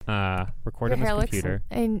record on this computer.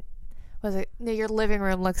 And was it? No, your living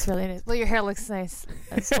room looks really nice. Well, your hair looks nice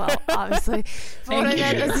as well, obviously. But what I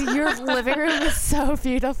meant is your living room is so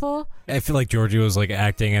beautiful. I feel like Georgie was like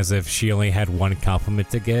acting as if she only had one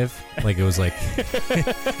compliment to give. Like it was like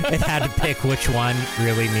it had to pick which one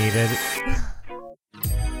really needed.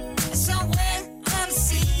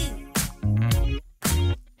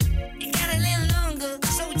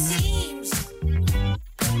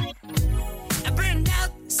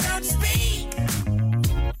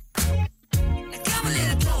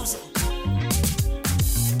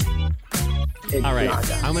 All right,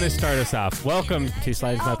 I'm going to start us off. Welcome to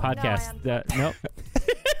Slide Into My Podcast. Nope.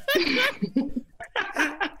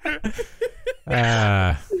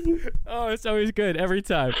 Oh, it's always good every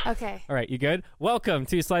time. Okay. All right, you good? Welcome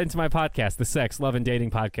to Slide Into My Podcast, the sex, love, and dating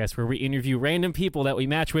podcast where we interview random people that we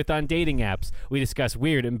match with on dating apps. We discuss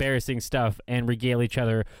weird, embarrassing stuff and regale each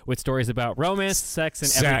other with stories about romance, sex,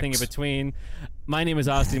 and everything in between. My name is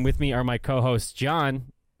Austin. With me are my co-hosts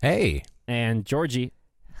John. Hey. And Georgie.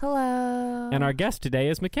 Hello. And our guest today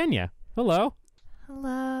is McKenya. Hello.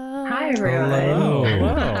 Hello. Hi, everyone.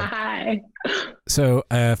 Hello. Hi. So,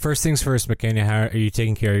 first things first, McKenya, how are you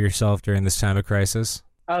taking care of yourself during this time of crisis?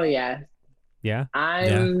 Oh, yes. Yeah?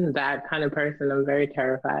 I'm that kind of person. I'm very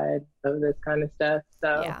terrified of this kind of stuff.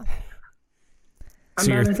 So, Yeah. I'm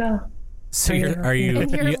by myself. So, are you... In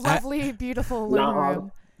your lovely, beautiful living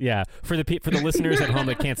room. Yeah. For the listeners at home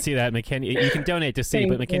that can't see that, McKenya, you can donate to see,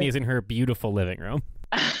 but McKenya is in her beautiful living room.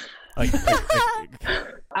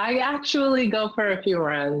 I actually go for a few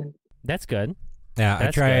runs. That's good. Yeah,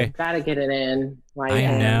 That's I try. good. Gotta get it in. I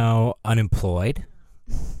am now unemployed.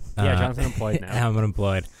 Yeah, John's unemployed now. I'm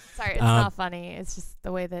unemployed. Sorry, it's not funny. It's just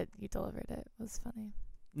the way that you delivered it was funny.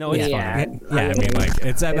 No, it's Yeah. fine. Yeah, I mean, like,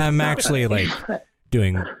 I'm actually, like,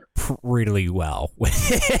 doing pretty well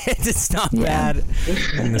with it. It's not bad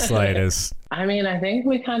in the slightest. I mean, I think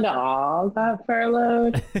we kind of all got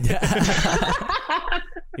furloughed.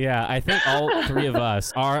 Yeah, I think all three of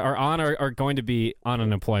us are going to be on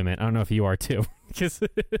unemployment. I don't know if you are too.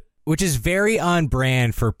 Which is very on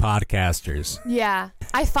brand for podcasters. Yeah.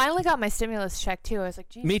 I finally got my stimulus check, too. I was like,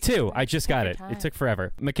 geez. Me too. I just got it. It took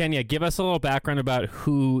forever. McKenya, give us a little background about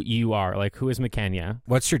who you are. Like, who is McKenya?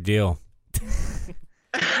 What's your deal?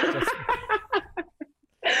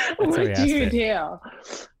 What do you do?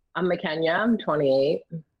 I'm McKenya. I'm 28.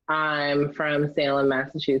 I'm from Salem,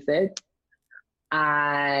 Massachusetts.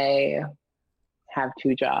 I have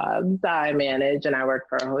 2 jobs. I manage and I work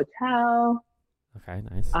for a hotel. Okay,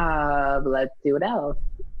 nice. Let's see what else.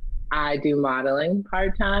 I do modeling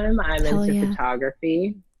part-time. I'm into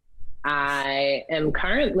photography. I am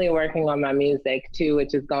currently working on my music too,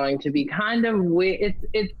 which is going to be kind of weird.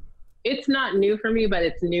 It's not new for me, but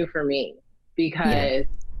it's new for me because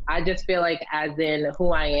I just feel like as in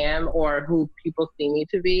who I am or who people see me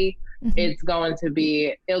to be,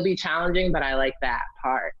 it'll be challenging, but I like that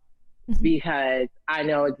part because I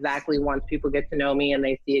know exactly once people get to know me and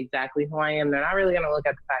they see exactly who I am, they're not really going to look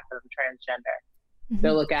at the fact that I'm transgender.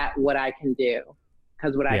 They'll look at what I can do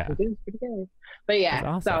because what I can do is pretty good. But yeah,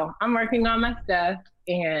 awesome. So I'm working on my stuff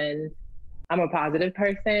and I'm a positive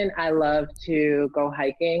person. I love to go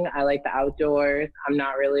hiking. I like the outdoors. I'm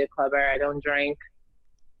not really a clubber. I don't drink.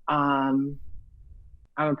 I'm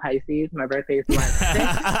a Pisces. My birthday is March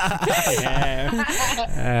 6th.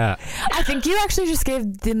 I think you actually just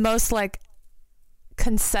gave the most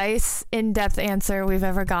concise, in-depth answer we've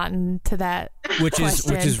ever gotten to that which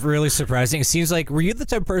question. is really surprising. It seems like, were you the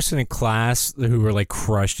type of person in class who were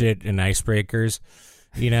crushed it in icebreakers?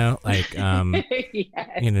 You know, yes.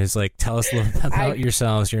 It's like, tell us a little bit about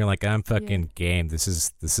yourselves. You're like, I'm fucking game. This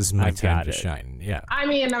is my time to shine. Yeah. I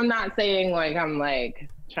mean, I'm not saying I'm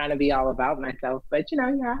trying to be all about myself, but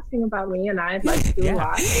you're asking about me, and I'd like to do a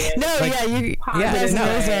lot. That's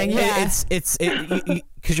amazing. Yeah, it's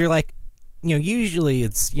because you're like, usually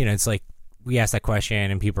it's it's like we ask that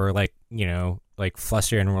question and people are like,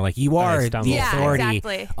 flustered, and we're like, you are the authority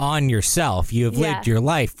on yourself. You have lived your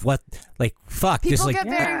life. What, fuck? People just get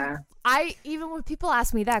very. Even when people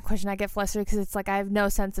ask me that question, I get flustered because it's like I have no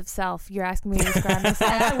sense of self. You're asking me to describe myself.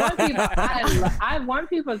 I want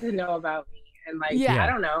people to know about me and I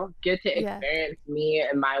don't know, get to experience me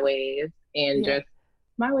and my ways and just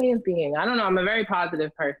my way of being. I don't know. I'm a very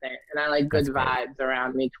positive person and I like good vibes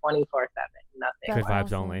around me 24/7. Nothing. Good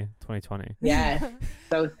vibes only. 2020. Yeah.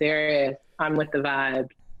 So serious. I'm with the vibes.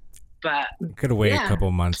 But could have waited a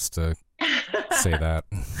couple months to say that.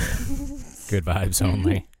 Good vibes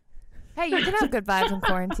only. Hey, you can have good vibes in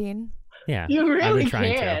quarantine. Yeah, You really I've been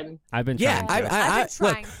trying can. to. I've been Yeah, trying to. I've been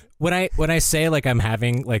look, trying. when I say like I'm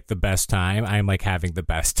having like the best time, I'm like having the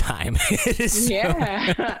best time. It is so-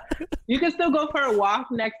 Yeah. You can still go for a walk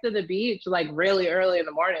next to the beach, like really early in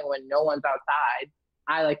the morning when no one's outside.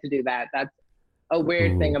 I like to do that. That's a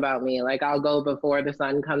weird thing about me. Like I'll go before the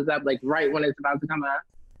sun comes up, like right when it's about to come up.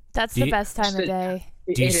 That's Do the you- best time of day.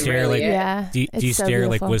 Do you It stare really like is. Yeah. do you it's so stare like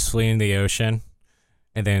beautiful. wistfully in the ocean,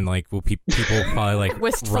 and then like will people probably like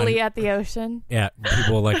Wistfully run, at the ocean. yeah,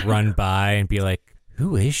 people will, like run by and be like,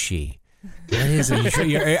 who is she? What is it?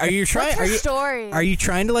 Are you trying? What's her story? Are you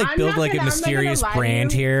trying to like I'm build not like a gonna- I'm not gonna mysterious lie to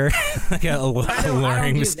brand you. here, like a I don't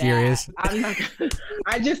alluring, do mysterious? that. I'm not,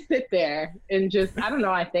 I just sit there and just, I don't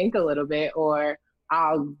know, I think a little bit, or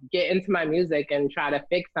I'll get into my music and try to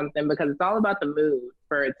fix something because it's all about the mood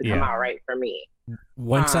for it to come Yeah. out right for me.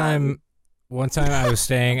 One time I was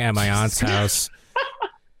staying at my aunt's house.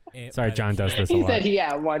 Sorry, John does this a He lot. said,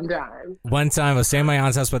 yeah, one time. One time I was staying at my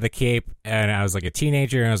aunt's house by the Cape, and I was like a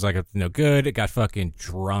teenager, and I was like no good. I got fucking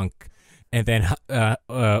drunk, and then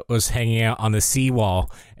was hanging out on the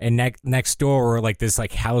seawall, and next door were like this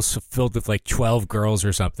like house filled with like 12 girls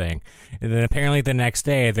or something. And then apparently the next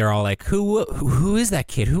day they're all like, who is that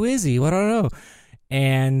kid? Who is he? What, I don't know.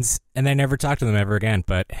 And I never talked to them ever again.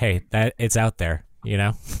 But hey, that it's out there, you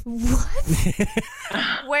know. What?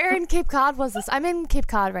 Where in Cape Cod was this? I'm in Cape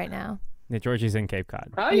Cod right now. Yeah, Georgie's in Cape Cod.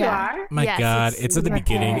 Oh, you Yeah. are? My Yes, God, it's at the right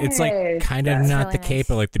beginning. there. It's like Yes, kind of that's not really the Cape, nice.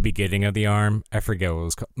 but like the beginning of the arm. I forget what it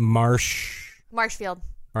was called. Marshfield.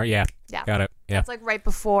 Or yeah, Yeah. got it. Yeah. It's like right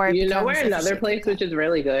before. It You know becomes where another officially place Cape Cod. which is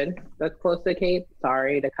really good? That's close to Cape.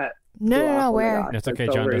 Sorry to cut. No, you no, off. no. Oh my Where? God, It's that's okay.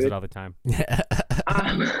 so John does rude. it all the time.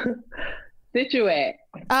 Situate.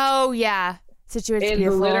 Oh yeah, Situate's It's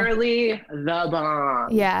beautiful. literally the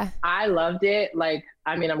bomb. Yeah. I loved it. Like,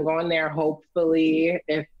 I mean, I'm going there hopefully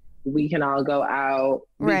if we can all go out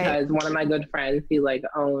Right. because one of my good friends, he like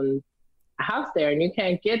owns a house there and you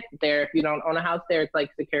can't get there if you don't own a house there. It's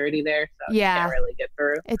like security there. So Yeah. you can't really get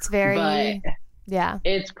through. It's very. But Yeah.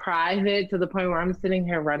 it's private to the point where I'm sitting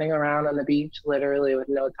here running around on the beach, literally with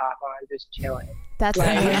no top on, just chilling. That's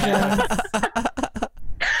Like- amazing.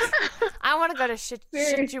 I want to go to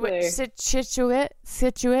Seriously.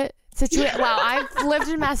 Situate. Wow, I've lived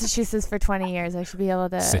in Massachusetts for 20 years. I should be able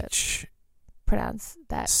to pronounce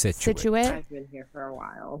that. Situate. I've been here for a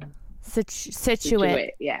while.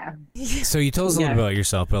 Situate. Yeah. So you told us a little Yeah. bit about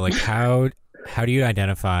yourself, but like how do you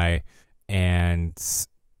identify and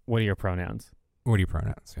What are your pronouns? what are your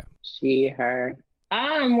pronouns? Yeah. She, her.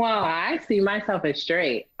 Well, I see myself as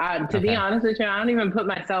straight. To be Okay. honest with you, I don't even put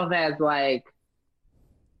myself as like,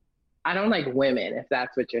 I don't like women, if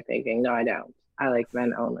that's what you're thinking. No, I don't. I like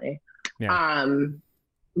men only. Yeah.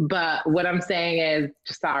 But what I'm saying is,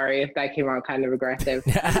 sorry if that came out kind of aggressive.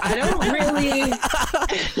 I don't really,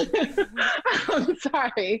 I'm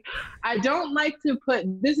sorry. I don't like to put,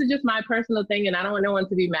 this is just my personal thing and I don't want no one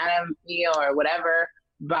to be mad at me or whatever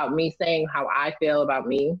about me saying how I feel about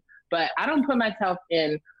me. But I don't put myself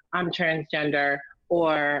in, I'm transgender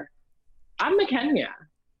or I'm McKenya.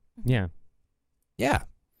 Yeah. Yeah.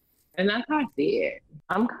 And that's how I see it.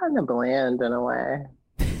 I'm kind of bland in a way.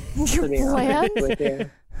 You're To be honest bland? with you.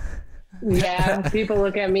 Yeah, people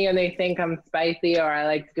look at me and they think I'm spicy or I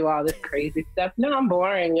like to do all this crazy stuff. No, I'm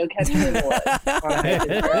boring. You'll catch me in the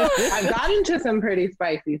woods. I've got into some pretty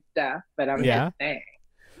spicy stuff, but I'm Yeah? just saying.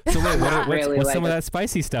 So wait, Not what's really some like of a- that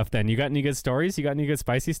spicy stuff then? You got any good stories? You got any good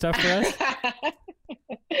spicy stuff for us?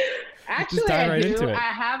 Actually, dive I right do. into it.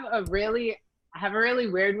 I have a really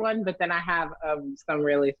weird one, but then I have some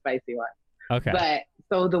really spicy ones. Okay. But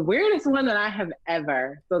so the weirdest one that I have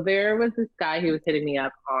ever, so there was this guy, he was hitting me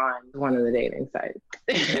up on one of the dating sites.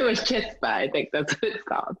 It was Chispa, I think that's what it's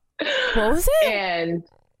called. What was it? And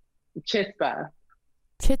Chispa.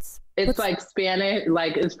 Chits. It's what's- like Spanish,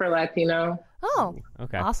 like it's for Latino. Oh,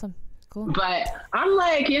 Okay. awesome. Cool. But I'm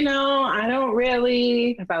like, I don't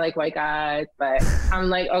really, because I like white guys, but I'm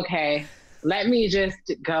like, okay, let me just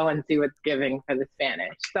go and see what's giving for the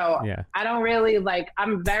Spanish. So Yeah. I don't really like,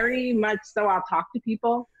 I'm very much so I'll talk to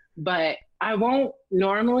people, but I won't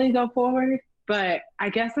normally go forward. But I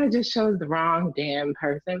guess I just chose the wrong damn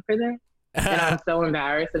person for this. And I'm so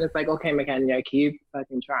embarrassed. And it's like, okay, McKenya, keep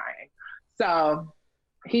fucking trying. So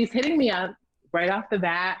he's hitting me up right off the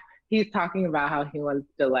bat. He's talking about how he wants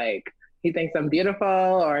to he thinks I'm beautiful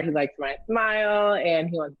or he likes my smile and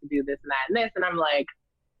he wants to do this and that and this. And I'm like,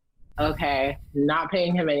 okay, not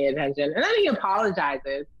paying him any attention. And then he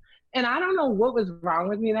apologizes. And I don't know what was wrong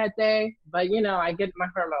with me that day, but I get my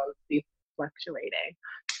hormones be fluctuating.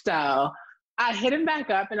 So I hit him back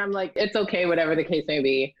up and I'm like, it's okay, whatever the case may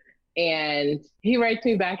be. And he writes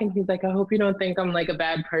me back and he's like, I hope you don't think I'm like a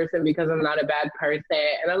bad person because I'm not a bad person.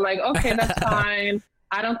 And I'm like, okay, that's fine.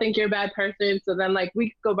 I don't think you're a bad person. So then like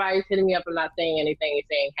weeks go by, he's hitting me up. I'm not saying anything. He's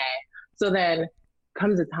saying, hey. So then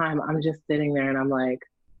comes a time I'm just sitting there and I'm like,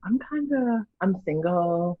 I'm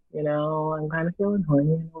single, you know, I'm kind of feeling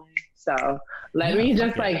horny in a way. So let me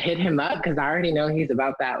just like hit him up because I already know he's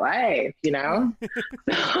about that life, you know?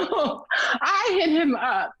 So I hit him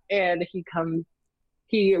up and he comes,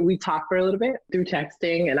 we talk for a little bit through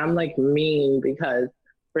texting and I'm like mean because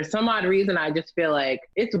for some odd reason, I just feel like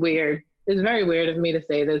it's weird. It's very weird of me to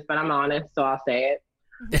say this, but I'm honest, so I'll say it.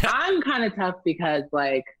 I'm kind of tough because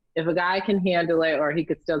like, if a guy can handle it or he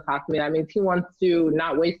could still talk to me, that means he wants to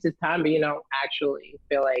not waste his time, but, you know, actually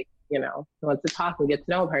feel like, you know, he wants to talk and get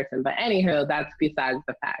to know a person. But anywho, that's besides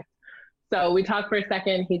the fact. So we talk for a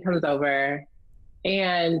second, he comes over.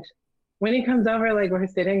 And when he comes over, like we're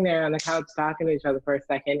sitting there on the couch talking to each other for a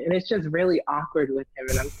second. And it's just really awkward with him.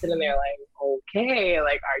 And I'm sitting there like, okay,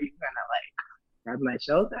 like, are you gonna like rub my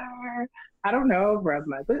shoulder? I don't know, rub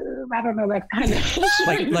my boob. I don't know, that kind of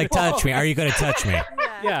like touch me. Are you going to touch me?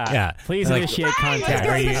 Yeah. Please initiate contact.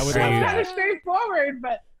 It's kind of straightforward,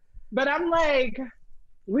 but I'm like,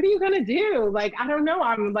 what are you gonna do? Like, I don't know.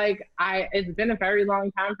 I'm like, it's been a very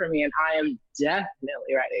long time for me, and I am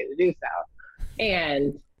definitely ready to do so.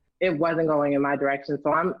 And it wasn't going in my direction,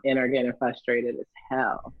 so I'm getting frustrated as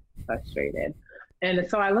hell. And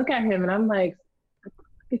so I look at him, and I'm like, what the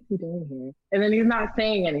fuck is he doing here? And then he's not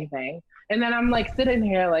saying anything. And then I'm like sitting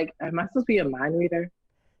here like, am I supposed to be a mind reader?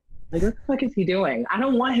 Like, what the fuck is he doing? I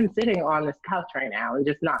don't want him sitting on this couch right now and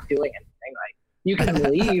just not doing anything. Like, you can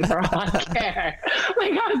leave for all I care.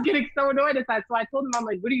 Like, I was getting so annoyed at that. So I told him, I'm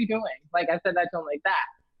like, what are you doing? Like, I said that to him like that.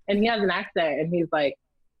 And he has an accent and he's like,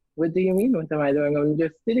 what do you mean? What am I doing? I'm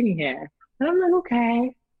just sitting here. And I'm like,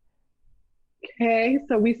 okay.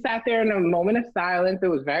 So we sat there in a moment of silence. It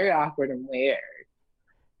was very awkward and weird.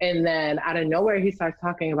 And then out of nowhere, he starts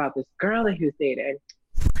talking about this girl that he was dating.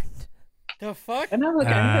 The fuck? And I look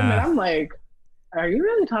at him and I'm like, are you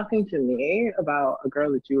really talking to me about a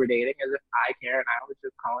girl that you were dating as if I care? And I was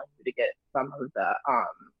just calling you to get some of the,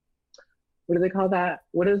 what do they call that?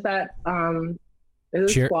 What is that?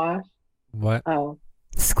 Is it squash? What? Oh.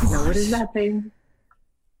 Squash. No, what is that thing?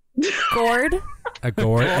 Gourd? A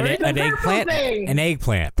gourd? An eggplant? An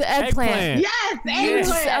eggplant. The eggplant. Yes,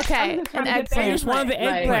 eggplant. Okay, an eggplant. You just wanted the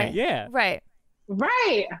eggplant, yeah. Right.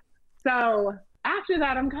 So after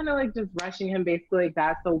that, I'm kind of like just rushing him basically like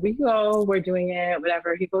that. So we're doing it,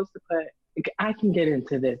 whatever. He goes to I can get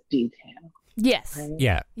into this detail. Yes. Right?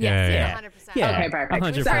 Yeah. 100%. Yeah. Okay, perfect.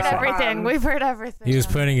 100%. We've heard everything. We've heard everything. He was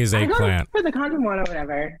putting his eggplant. For the condom one or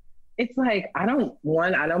whatever. It's like, I don't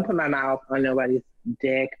put my mouth on nobody's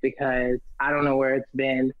dick because I don't know where it's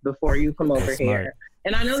been before you come over here.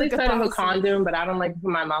 And I know they said of a condom, but I don't like to put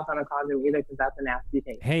my mouth on a condom either because that's a nasty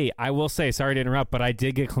thing. Hey, I will say, sorry to interrupt, but I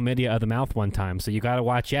did get chlamydia of the mouth one time, so you got to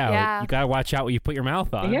watch out. Yeah. You got to watch out what you put your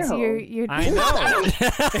mouth on. Yeah. So you're I know. I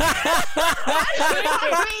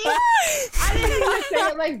didn't even say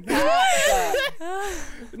it like that.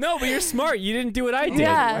 No, but you're smart. You didn't do what I did.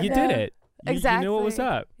 Yeah, you no. did it. Exactly. You knew what was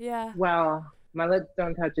up. Yeah. Well, my lips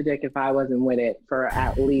don't touch a dick if I wasn't with it for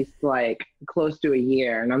at least like close to a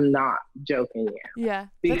year. And I'm not joking here. Yeah.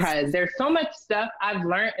 Because there's so much stuff I've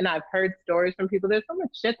learned and I've heard stories from people. There's so much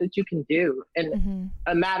shit that you can do in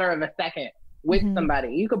a matter of a second with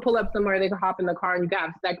somebody. You could pull up somewhere, they could hop in the car and you can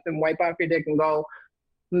have sex and wipe off your dick and go,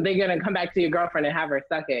 they're going to come back to your girlfriend and have her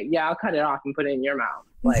suck it. Yeah, I'll cut it off and put it in your mouth.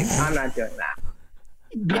 Like, I'm not doing that.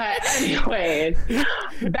 But anyways,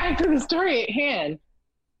 back to the story at hand.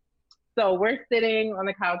 So we're sitting on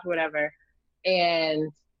the couch, whatever,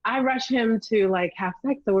 and I rush him to like have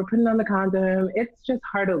sex. So we're putting on the condom. It's just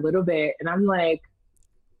hard a little bit. And I'm like,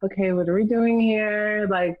 okay, what are we doing here?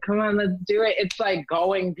 Like, come on, let's do it. It's like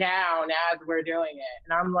going down as we're doing it.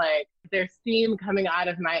 And I'm like, there's steam coming out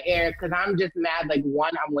of my ear because I'm just mad. Like,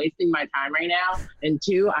 one, I'm wasting my time right now. And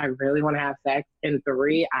two, I really want to have sex. And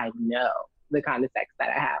three, I know the kind of sex that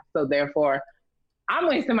I have. So therefore, I'm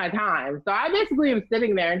wasting my time. So I basically am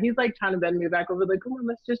sitting there and he's like trying to bend me back over, like, come on,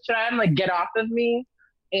 let's just try and like get off of me.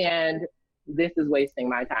 And this is wasting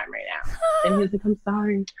my time right now. And he's like, I'm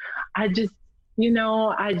sorry. I just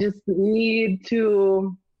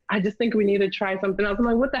think we need to try something else. I'm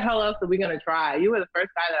like, what the hell else are we going to try? You were the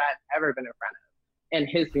first guy that I've ever been in front of. And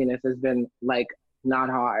his penis has been like not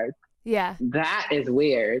hard. Yeah. That is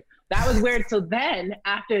weird. That was weird. So then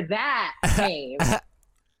after that came,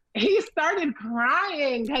 he started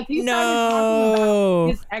crying because he started talking about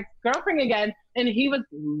his ex-girlfriend again. And he was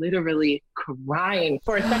literally crying.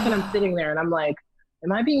 For a second, I'm sitting there and I'm like,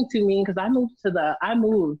 am I being too mean? Because I moved to the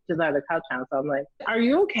other couch now. So I'm like, are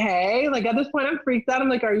you okay? Like at this point, I'm freaked out. I'm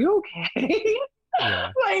like, are you okay?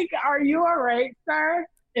 Yeah. Like, are you all right, sir?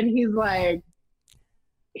 And he's like,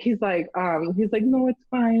 no, it's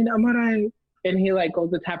fine. I'm all right. And he like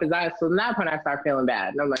goes to tap his eyes. So at that point, I start feeling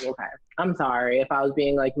bad. And I'm like, okay, I'm sorry if I was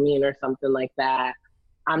being like mean or something like that.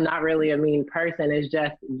 I'm not really a mean person. It's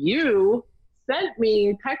just you sent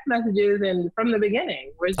me text messages and from the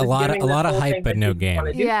beginning. A lot of hype, but no game.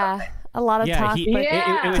 Yeah. A lot of talk.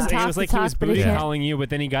 It was like he was booty calling you, but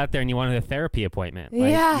then he got there and you wanted a therapy appointment.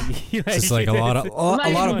 Like, yeah. Just like a lot of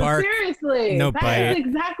bark. Seriously, no that bite. is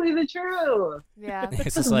exactly the truth. Yeah.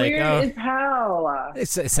 It's just like, weird as hell. It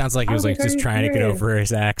sounds like he was like just trying to get over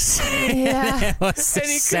his ex. Yeah. It was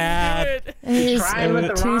sad. Trying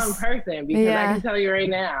with the wrong person because I can tell you right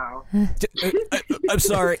now. I'm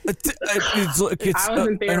sorry. I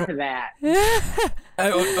wasn't there for that.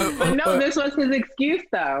 But no, this was his excuse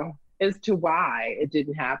though, as to why it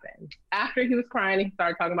didn't happen. After he was crying, he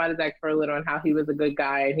started talking about his ex for a little and how he was a good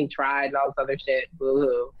guy and he tried and all this other shit.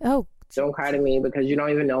 Boo-hoo. Oh. Don't cry to me because you don't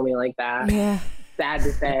even know me like that. Yeah. Sad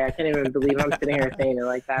to say. I can't even believe I'm sitting here saying it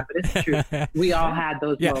like that, but it's true. We all had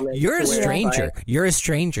those moments. You're a stranger. You're a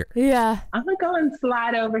stranger. Yeah. I'm going to go and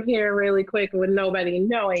slide over here really quick with nobody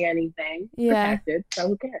knowing anything. Yeah. Protected, so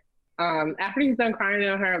who cares? After he's done crying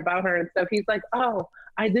about her and stuff, he's like, oh,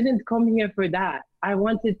 I didn't come here for that. I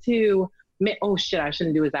wanted to, oh shit, I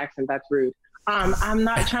shouldn't do his accent. That's rude. I'm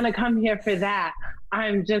not trying to come here for that.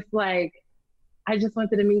 I'm just like, I just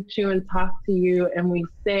wanted to meet you and talk to you and we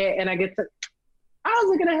sit and I was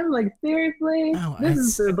looking at him like, seriously? This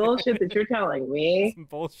is the bullshit that you're telling me. Some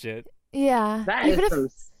bullshit. Yeah. That is some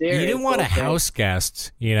serious You didn't want bullshit. a house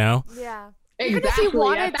guest, you know? Yeah. Exactly. Even if he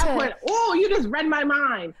wanted at that point, oh, you just read my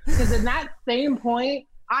mind. Because in that same point,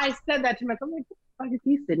 I said that to myself. I'm like, what the fuck is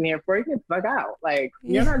he sitting here for? You can fuck out. Like,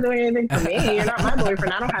 you're not doing anything for me. You're not my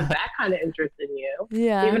boyfriend. I don't have that kind of interest in you.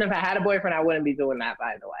 Yeah. Even if I had a boyfriend, I wouldn't be doing that,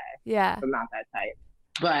 by the way. Yeah. I'm not that type.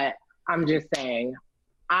 But I'm just saying,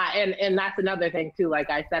 and that's another thing too.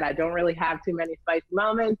 Like I said, I don't really have too many spicy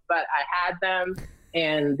moments, but I had them.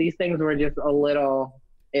 And these things were just a little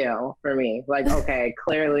ill for me. Like, okay,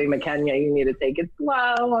 clearly, McKenya, you need to take it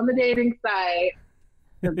slow on the dating site.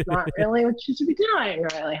 It's not really what you should be doing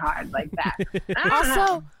really hard like that.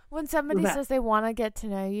 Also, when somebody says they want to get to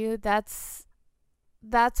know you, that's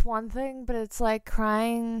one thing, but it's like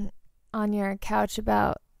crying on your couch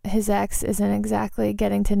about his ex isn't exactly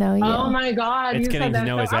getting to know you. Oh my God. It's you getting said to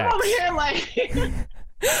know that his I'm ex. over here like...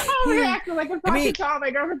 I'm reacting like I'm talking to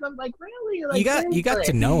my girlfriend. I'm like, really? Like, you got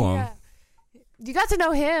to know him. Yeah. You got to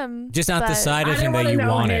know him. Just not the side of I him didn't that you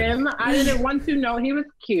know wanted. him. I didn't want to know. He was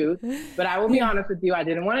cute, but I will be honest with you. I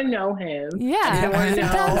didn't want to know him. Yeah. I didn't want to know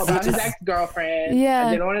Sometimes about his ex-girlfriend. Yeah.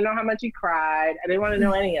 I didn't want to know how much he cried. I didn't want to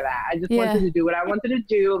know any of that. I just wanted to do what I wanted to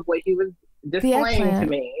do of what he was displaying to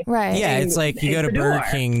me. Right. Yeah, it's like you go to Burger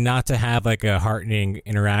King not to have like a heartening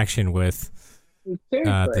interaction with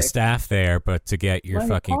the staff there, but to get your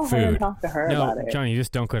fucking food. Talk to her No, about it. Johnny, you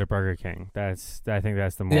just don't go to Burger King. I think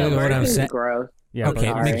that's the Yeah, more. what I'm saying. Gross. Yeah, Okay,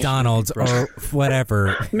 sorry. McDonald's or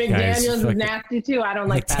whatever. McDaniel's is guys, nasty too. I don't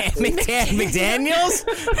like that. McDaniel's?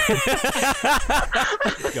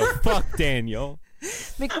 Yo, fuck Daniel.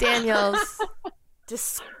 McDaniel's.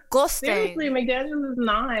 Disgusting. Seriously, McDaniel's is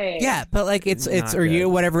nice. Yeah, but like it's Not or you good.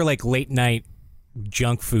 whatever like late night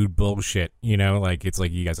junk food bullshit, you know, like it's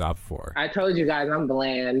like you guys opt for. I told you guys I'm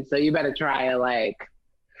bland, so you better try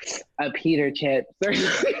a Peter chips or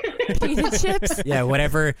Pita chips? Yeah,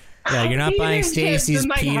 whatever. Yeah, you're not Pita buying chips Stacy's and,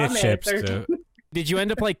 like, pita hummus chips. or- Did you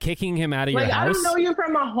end up like kicking him out of your like I house? don't know you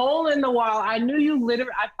from a hole in the wall. I knew you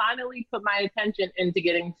literally. I finally put my attention into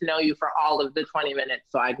getting to know you for all of the 20 minutes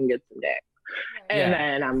so I can get some dick, and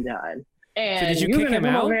then I'm done. And So did you you're kick gonna him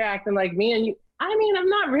come out? over here acting like me and you. I mean, I'm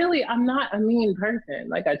not a mean person.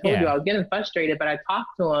 Like I told you, I was getting frustrated, but I talked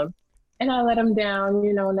to him and I let him down,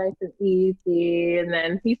 you know, nice and easy. And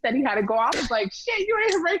then he said he had to go off. I was like, shit, you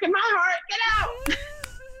ain't breaking my heart. Get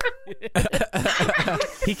out.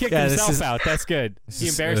 He kicked Yeah, himself this is- out. That's good. He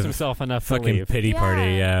is embarrassed a himself enough to Fucking leave. pity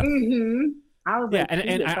party, yeah. Mm-hmm. I was Yeah, like, and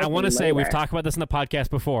Jesus, I want to fucking say, we've later. talked about this in the podcast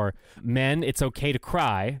before. Men, it's okay to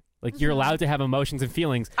cry. Like, you're allowed to have emotions and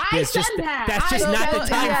feelings. I It's said just, that. That's just I not said the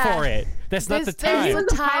time that. for it. That's not the There's He time.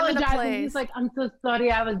 was a time and a apologizing. place. He's like, I'm so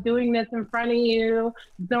sorry. I was doing this in front of you.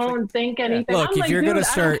 Don't think anything. Look, I'm if like, you're dude, gonna I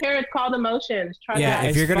start- don't care. It's called emotions. Trust Yeah, me.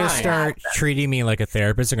 if you're gonna fine. start treating me like a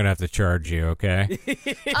therapist, I'm gonna have to charge you, okay?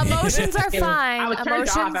 Emotions are I fine. was turned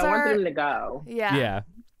Emotions off. I wanted are him to go. Yeah.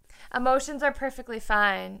 Emotions are perfectly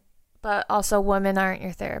fine, but also women aren't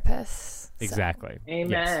your therapists. So. Exactly. Amen.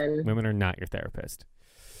 Yes. Women are not your therapist.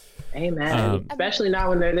 Amen. Especially not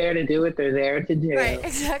when they're there to do what they're there to do. Right,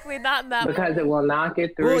 exactly. Not in that because it will not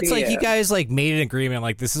get through. Well, it's like you guys like made an agreement,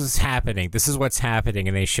 like this is happening, this is what's happening,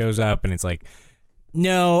 and they shows up, and it's like,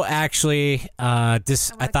 no, actually,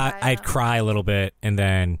 this I thought I'd cry a little bit, and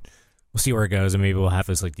then we'll see where it goes, and maybe we'll have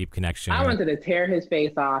this like deep connection. I wanted to tear his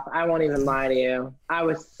face off. I won't even lie to you. I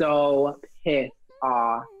was so pissed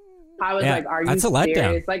off. I was like, "Are you serious?"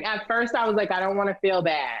 Letdown. Like at first, I was like, "I don't want to feel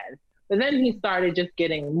bad." But then he started just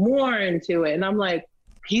getting more into it. And I'm like,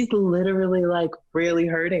 he's literally like really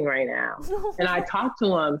hurting right now. And I talked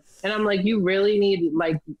to him and I'm like, you really need,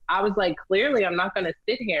 like, I was like, clearly I'm not going to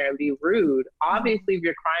sit here and be rude. Obviously, if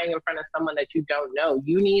you're crying in front of someone that you don't know,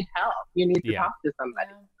 you need help. You need to talk to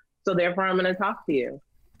somebody. So therefore I'm going to talk to you.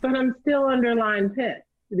 But I'm still underlying pissed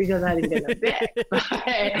because I didn't get a bit.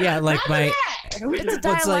 Yeah, like it's a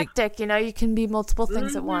dialectic, you know, you can be multiple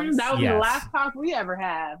things at once. That was the last talk we ever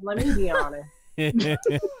had. Let me be honest.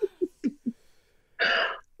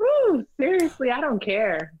 Ooh, seriously, I don't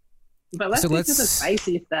care. But let's get to the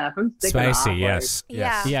spicy stuff. I'm sick of spicy, yes.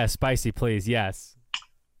 Yeah, spicy, please, yes.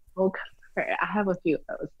 Okay, I have a few of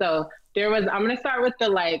those. So I'm going to start with the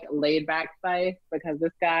like laid back spice because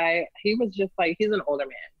this guy, he was just like, he's an older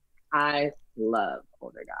man. I love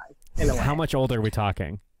older guys. In a way. How much older are we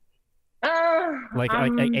talking? Like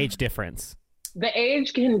age difference. The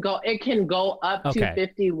age can go up to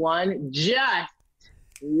 51. Just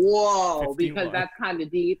whoa, 51. Because that's kind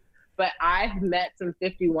of deep. But I've met some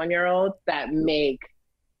 51-year-olds that make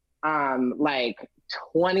like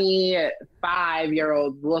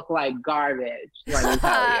 25-year-olds look like garbage. Let me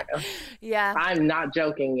tell you. Yeah, I'm not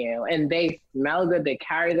joking you. And they smell good. They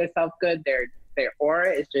carry themselves good. Their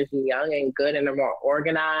aura is just young and good, and they're more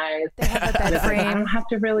organized. They have a bed frame. I don't have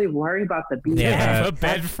to really worry about the BS. They have a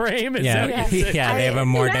bed frame? They have a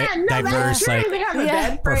more diverse like they have a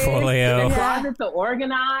bed frame. Portfolio. The closets are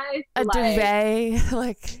organized. A duvet.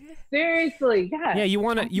 Like seriously, yeah. Yeah, you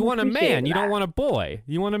want a man. You don't want a boy.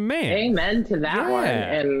 You want a man. Amen to that one.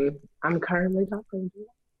 And I'm currently talking to you.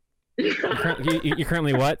 You're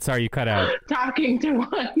currently what? Sorry, you cut out. Talking to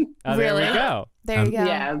one. Oh, there we go. There you go.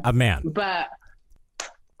 Yeah, a man. But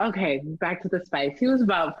okay, back to the spice. He was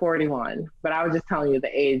about 41, but I was just telling you the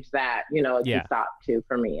age that, you know, he stopped to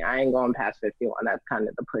for me. I ain't going past 51. That's kind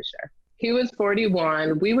of the pusher. He was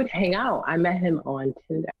 41. We would hang out. I met him on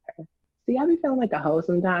Tinder. See, I be feeling like a hoe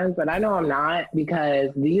sometimes, but I know I'm not because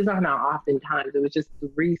these are not often times. It was just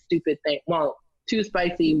 3 stupid things. Well, 2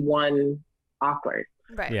 spicy, 1 awkward.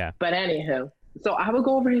 Right. Yeah. But anywho, so I would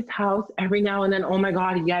go over his house every now and then. Oh my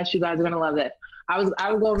God, yes, you guys are gonna love this. I would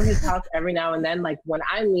go over his house every now and then. Like when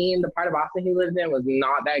I mean the part of Boston he lived in was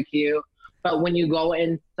not that cute. But when you go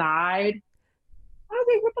inside, I was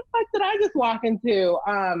like, what the fuck did I just walk into?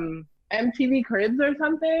 MTV Cribs or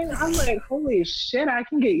something? I'm like, holy shit, I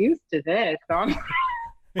can get used to this. So I'm at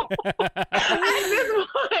this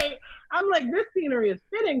point, I'm like, this scenery is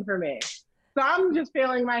fitting for me. So I'm just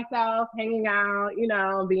feeling myself, hanging out, you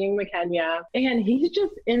know, being McKenya. And he's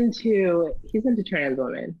into trans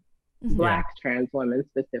women, Black trans women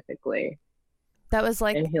specifically. That was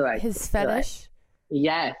like his fetish?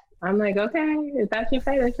 Yes. I'm like, okay, if that's your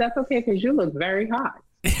fetish, that's okay because you look very hot.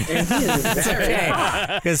 And he is very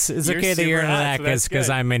hot. Because it's okay that you're into that because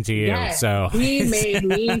I'm into you. Yes, so he made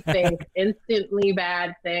me think instantly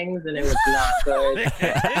bad things and it was not good.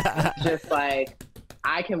 Just like,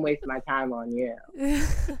 I can waste my time on you.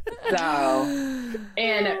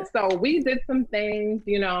 So we did some things,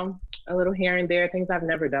 you know, a little here and there, things I've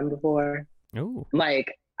never done before. Ooh.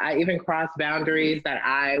 Like I even crossed boundaries that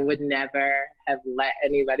I would never have let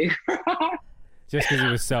anybody cross. Just because he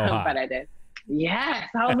was so hot. But I did. Yes.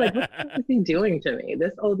 I was like, what is he doing to me?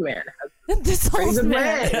 This old man has pretty good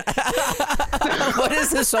legs. What is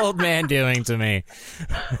this old man doing to me?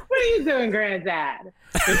 What are you doing, granddad?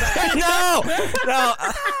 No.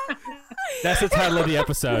 That's the title of the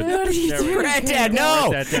episode. What are you doing? Granddad,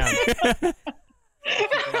 no. Write that down.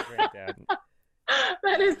 Granddad.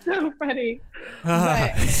 That is so funny.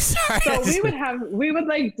 Sorry. So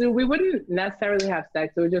we wouldn't necessarily have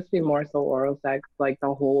sex. It would just be more so oral sex like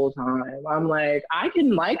the whole time. I'm like, I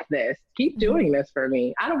can like this. Keep doing this for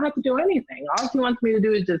me. I don't have to do anything. All he wants me to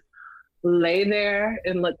do is just lay there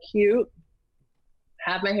and look cute,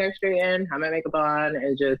 have my hair straightened, have my makeup on,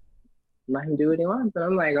 and just let him do what he wants. And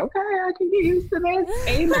I'm like, okay, I can get used to this.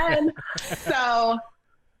 Amen. So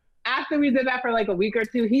after we did that for like a week or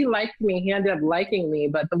two, he liked me. He ended up liking me.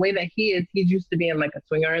 But the way that he is, he used to be in like a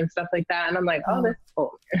swinger and stuff like that. And I'm like, oh, this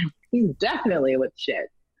old man. He's definitely with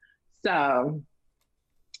shit. So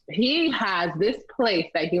he has this place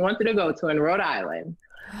that he wanted to go to in Rhode Island.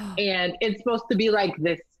 And it's supposed to be like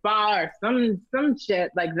this spa or some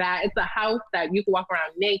shit like that. It's a house that you can walk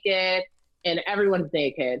around naked and everyone's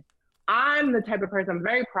naked. I'm the type of person, I'm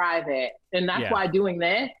very private. And that's why doing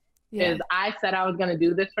this is I said I was going to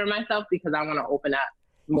do this for myself because I want to open up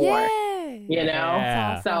more. Yay. You know?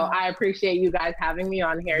 Yeah. So I appreciate you guys having me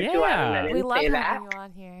on here too. I we love having you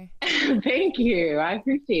on here. Thank you. I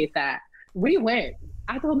appreciate that. We went.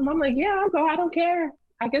 I told him, I'm like, yeah, I'll go. I don't care.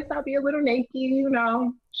 I guess I'll be a little naked, you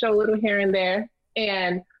know, show a little here and there.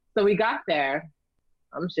 And so we got there.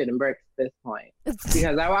 I'm shitting bricks at this point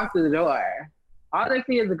because I walked through the door. All I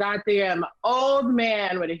see is a goddamn old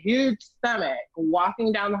man with a huge stomach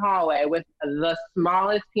walking down the hallway with the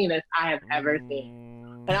smallest penis I have ever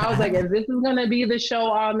seen. And I was like, if this is going to be the show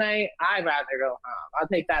all night, I'd rather go home. I'll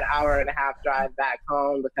take that hour and a half drive back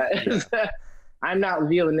home because I'm not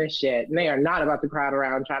viewing this shit. And they are not about to crowd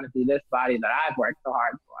around trying to see this body that I've worked so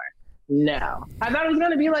hard for. No. I thought it was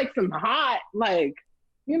going to be like some hot, like,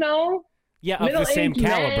 you know. Yeah, of the same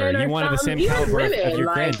caliber. You wanted the same caliber of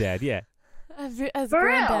your granddad, yeah. As for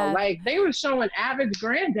granddad. real, like they were showing average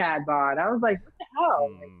granddad bod. I was like, what the hell?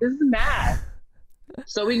 Like, this is mad.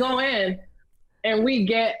 So we go in and we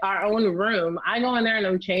get our own room. I go in there and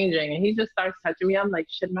I'm changing and he just starts touching me. I'm like,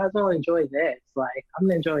 shit, might as well enjoy this. Like, I'm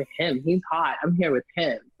gonna enjoy him. He's hot. I'm here with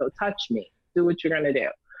him. So touch me. Do what you're gonna do.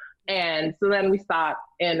 And so then we stop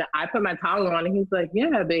and I put my towel on and he's like,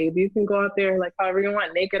 yeah, babe, you can go out there like however you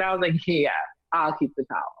want naked. I was like, yeah, I'll keep the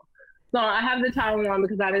towel. So I have the towel on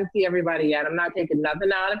because I didn't see everybody yet. I'm not taking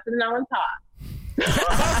nothing out if no one's hot.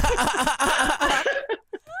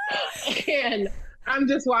 And I'm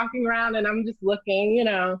just walking around and I'm just looking, you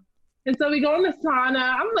know. And so we go in the sauna.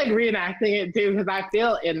 I'm like reenacting it too because I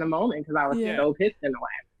feel in the moment because I was so pissed in a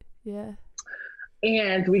way. Yeah.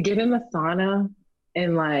 And we get in the sauna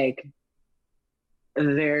and like,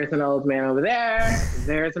 there's an old man over there.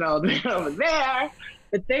 There's an old man over there.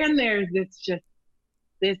 But then there's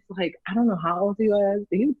this like, I don't know how old he was,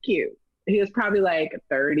 but he was cute. He was probably like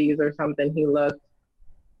 30s or something. He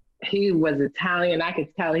was Italian. I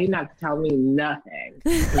could tell. He didn't have to tell me nothing.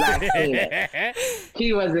 I've seen it.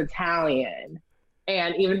 He was Italian.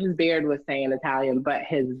 And even his beard was saying Italian, but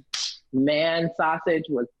his man sausage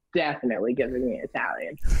was definitely giving me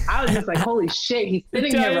Italian. I was just like, holy shit, he's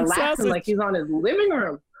sitting here relaxing like he's on his living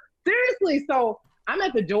room. Seriously. So I'm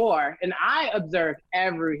at the door and I observe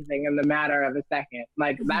everything in the matter of a second.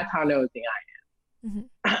 Like that's how nosy I am.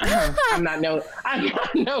 I'm not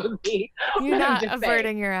nosy. You're not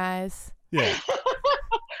averting your eyes. Yeah.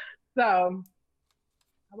 So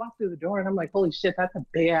I walk through the door and I'm like, holy shit, that's a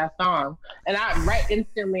big ass song. And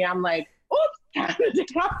instantly I'm like, oops, time to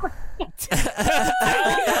take off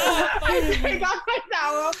I take off my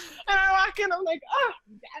towel and I walk in, I'm like, oh,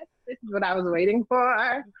 yes, this is what I was waiting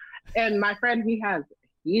for. And my friend, he had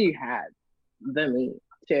the meat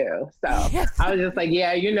too. So I was just like,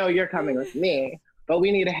 yeah, you know, you're coming with me, but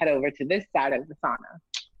we need to head over to this side of the sauna.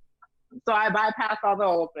 So I bypass all the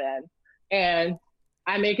open and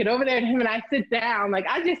I make it over there to him and I sit down. Like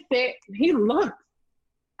I just sit, he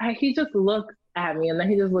just looks at me and then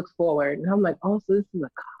he just looks forward. And I'm like, oh, so this is a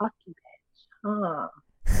cocky bitch, huh?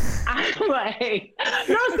 I'm like,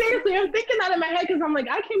 no, seriously, I'm thinking that in my head because I'm like,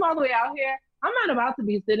 I came all the way out here. I'm not about to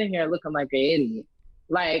be sitting here looking like an idiot.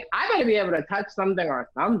 Like, I better be able to touch something or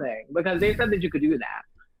something because they said that you could do that.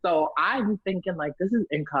 So I'm thinking, like, this is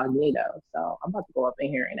incognito. So I'm about to go up in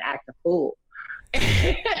here and act a fool.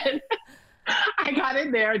 And I got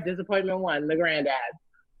in there, disappointment one, the granddad.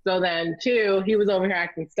 So then two, he was over here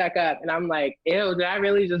acting stuck up. And I'm like, ew, did I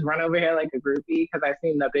really just run over here like a groupie? Because I've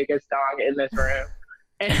seen the biggest dog in this room.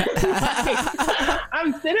 And like,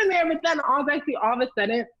 I'm sitting there, but then all of a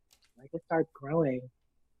sudden, like it starts growing.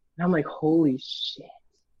 And I'm like, holy shit.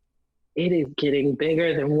 It is getting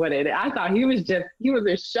bigger than what it is. I thought he was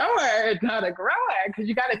a shower, not a grower, because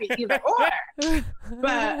you got to be either or.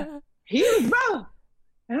 But he was both.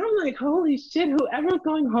 And I'm like, holy shit, whoever's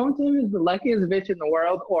going home to him is the luckiest bitch in the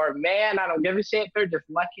world. Or man, I don't give a shit. They're just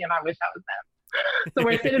lucky and I wish I was them. So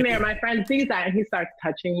we're sitting there. My friend sees that and he starts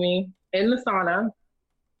touching me in the sauna.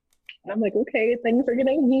 And I'm like, okay, things are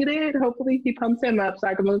getting heated. Hopefully he pumps him up so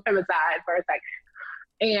I can move him aside for a second.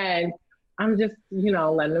 And I'm just,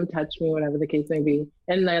 letting him touch me, whatever the case may be.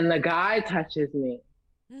 And then the guy touches me.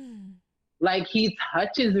 Like he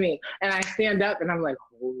touches me. And I stand up and I'm like,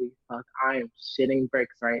 holy fuck, I am shitting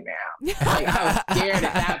bricks right now. Like I was scared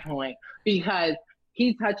at that point because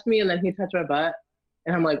he touched me and then he touched my butt.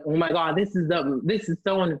 And I'm like, oh my God, this is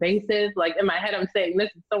so invasive. Like in my head, I'm saying this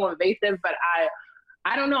is so invasive, but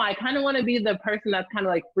I don't know. I kind of want to be the person that's kind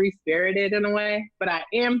of like free-spirited in a way, but I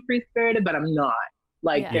am free-spirited, but I'm not.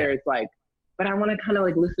 Like there's like, but I want to kind of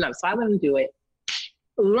like loosen up. So I let him do it.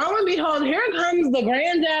 lo and behold, here comes the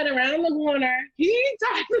granddad around the corner. He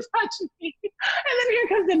tried to touch me. And then here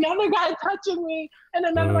comes another guy touching me. And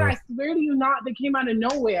another one, I swear to you not, that came out of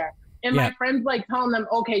nowhere. And my friend's like telling them,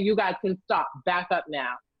 okay, you guys can stop. Back up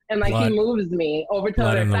now. And like he moves me over to the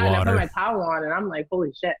other side. And I put my towel on and I'm like,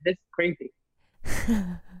 holy shit, this is crazy.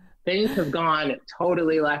 Things have gone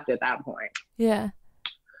totally left at that point. Yeah.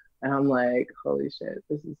 And I'm like, holy shit,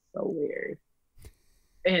 this is so weird.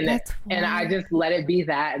 And I just let it be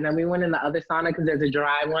that. And then we went in the other sauna because there's a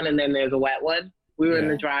dry one and then there's a wet one. We were in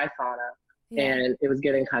the dry sauna and it was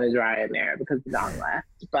getting kind of dry in there because the dog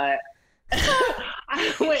left. But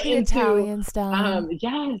I went into Italian style.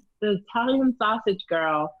 Yes, the Italian sausage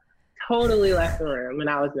girl totally left the room and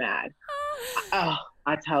I was mad. Oh,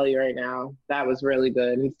 I tell you right now, that was really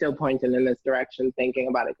good. He's still pointing in this direction, thinking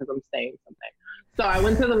about it because I'm saying something. So I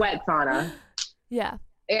went to the wet sauna. Yeah.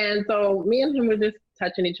 And so me and him were just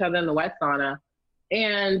touching each other in the wet sauna.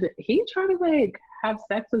 And he tried to like have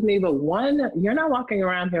sex with me, but one, you're not walking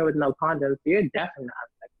around here with no condoms. So you're definitely not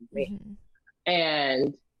having sex with me. Mm-hmm.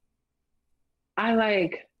 And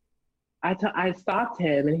I stopped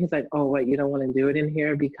him and he's like, oh, wait, you don't want to do it in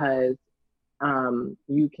here because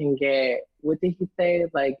you can get, what did he say?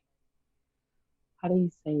 Like, how do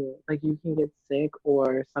you say it? Like you can get sick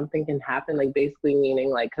or something can happen, like basically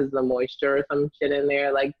meaning like because the moisture or some shit in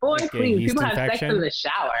there. Like, boy, please, people have sex in the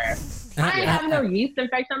shower. I ain't having no yeast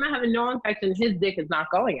infection. I'm not having no infection. His dick is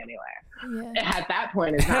not going anywhere. Yeah. At that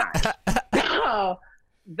point, it's not. So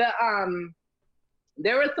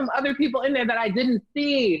there were some other people in there that I didn't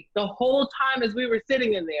see the whole time as we were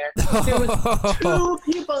sitting in there. There was 2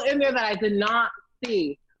 people in there that I did not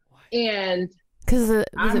see, and. Because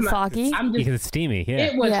was it foggy? Because it's steamy, yeah.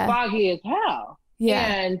 It was foggy as hell. Yeah.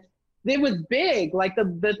 And it was big. Like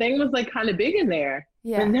the thing was like kind of big in there.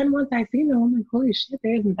 Yeah. And then once I seen them, I'm like, holy shit,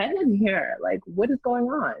 there's men in here. Like, what is going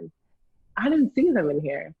on? I didn't see them in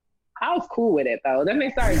here. I was cool with it though. Then they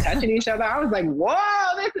started touching each other. I was like, whoa,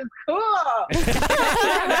 this is cool.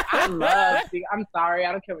 I'm sorry.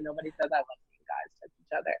 I don't care what nobody says. I love seeing guys touch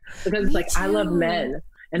each other. Because it's like, I love men.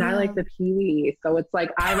 And I like the Pee-wee. So it's like,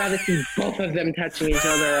 I'd rather see both of them touching each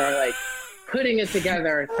other or like putting it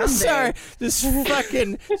together or something. Sorry. Just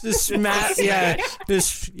fucking, just smash. Yeah.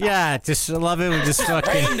 Just love it. With just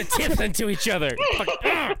fucking. Ram the tips into each other.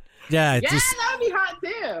 Yeah, that would be hot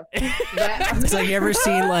too. It's like, you ever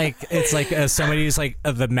seen like, it's like somebody who's like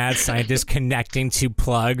the mad scientist connecting 2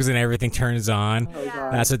 plugs and everything turns on. Oh,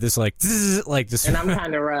 that's what this like just. And I'm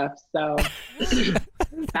kind of rough, so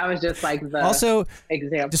that was just like the also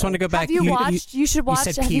example. Just want to go back. Have you watched? You should watch.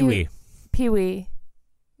 You said Pee-wee. Pee-wee.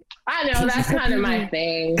 I know that's kind of my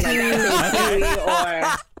thing. Like I say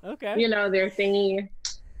Pee-wee or you know their thingy.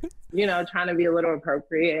 You know, trying to be a little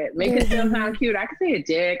appropriate, make it still sound cute. I could say a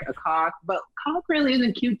dick, a cock, but cock really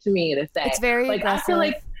isn't cute to me to say. It's very like aggressive. I feel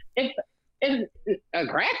like it's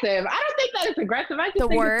aggressive. I don't think that it's aggressive. I just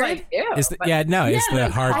think word? it's like ew. It's the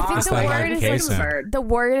hard. I think it's the like word is like the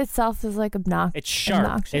word itself is like obnoxious. It's sharp.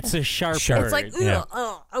 Obnoxious. It's a sharp word. It's like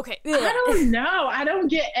okay. I don't know. I don't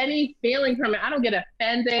get any feeling from it. I don't get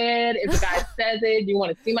offended if a guy says it. You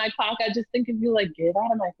want to see my cock? I just think of you like, get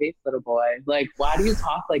out of my face, little boy. Like, why do you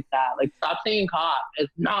talk like that? Like, stop saying cock.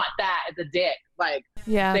 It's not that. It's a dick. Like,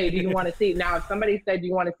 say, do you want to see? Now, if somebody said, do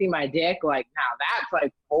you want to see my dick? Like, now that's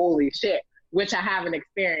like, holy shit. Which I have an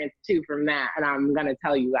experience too from that, and I'm gonna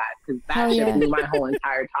tell you guys because that shit blew my whole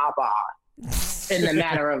entire top off in the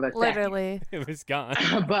matter of a second. Literally, it was gone.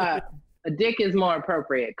 But a dick is more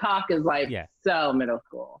appropriate. Cock is like so middle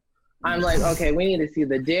school. I'm like, okay, we need to see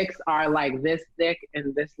the dicks are like this thick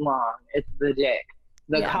and this long. It's the dick.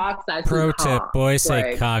 The cocks I see. Pro tip: boys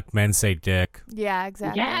say cock, men say dick. Yeah,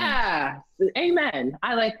 exactly. Yeah, amen.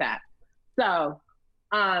 I like that. So,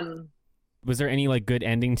 was there any like good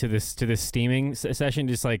ending to this steaming session?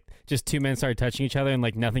 Just 2 men started touching each other and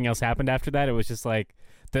like nothing else happened after that. It was just like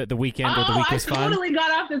the weekend or the week was fun. I totally got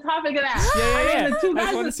off the topic of that. Yeah. The 2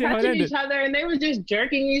 guys were touching each other and they were just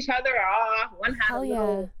jerking each other off. One had a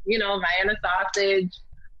little, Vienna sausage,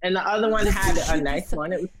 and the other one had a nice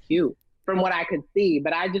one. It was cute from what I could see,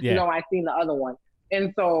 but I just know I seen the other one.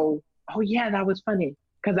 And so, that was funny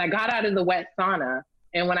because I got out of the wet sauna.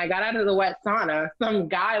 And when I got out of the wet sauna, some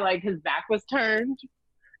guy, like, his back was turned.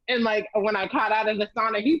 And, like, when I got out of the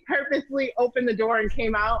sauna, he purposely opened the door and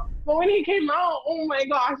came out. But when he came out, oh, my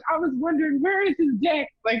gosh, I was wondering, where is his dick?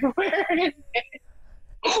 Like, where is it?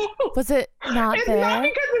 Was it not it's there? It's not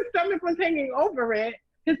because his stomach was hanging over it.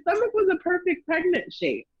 His stomach was a perfect pregnant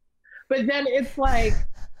shape. But then it's like,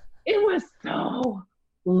 it was so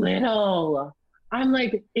little. I'm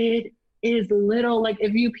like, it is little. Like,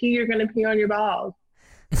 if you pee, you're going to pee on your balls.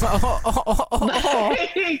 Like,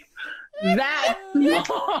 that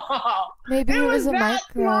small. Maybe it was a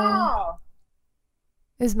micro. Small.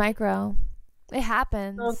 It was micro. It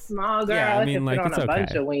happens. So small, girl. Yeah, I mean, like, it's it's on a okay.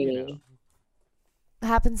 bunch of weenies. It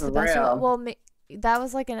happens to For the best. real. Well, that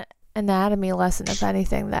was like an anatomy lesson, if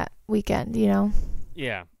anything, that weekend. You know.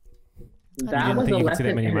 Yeah. That you didn't was think a you could see that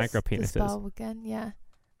lesson. many in- micro The spa penises. weekend. Yeah.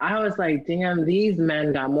 I was like, damn, these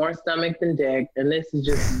men got more stomach than dick, and this is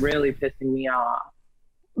just really pissing me off.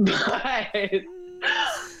 But then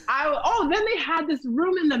they had this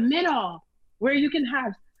room in the middle where you can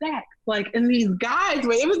have sex. Like, and these guys,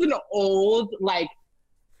 it was an old, like,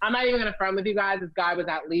 I'm not even gonna front with you guys. This guy was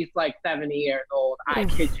at least like 70 years old. I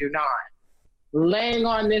kid you not. Laying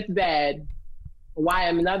on this bed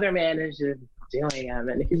while another man is just doing him,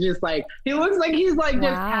 and he's just like, he looks like he's like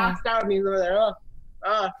just passed out, and he's over there.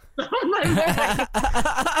 I'm like,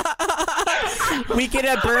 Weekend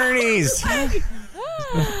at Bernie's.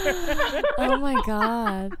 Oh my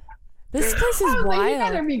god. This place is I was like, you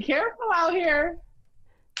wild. gotta be careful out here.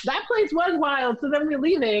 That place was wild. So then we're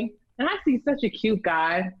leaving, and I see such a cute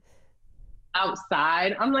guy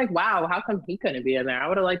outside. I'm like, wow, how come he couldn't be in there? I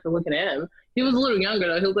would have liked to look at him. He was a little younger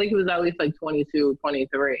though. He looked like he was at least like 22,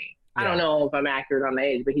 23. I don't know if I'm accurate on the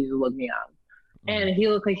age, but he just looked young. And he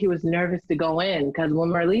looked like he was nervous to go in because when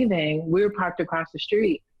we're leaving, we were parked across the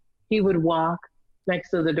street. He would walk next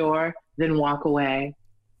to the door, then walk away,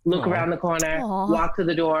 look around the corner, walk to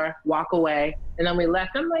the door, walk away. And then we left.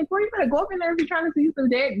 I'm like, well, you better go up in there if you're trying to see some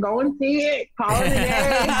dick. Go and see it. Call it a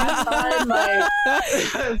day. Have fun. Like,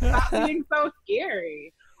 stop being so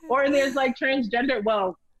scary. Or there's like transgender,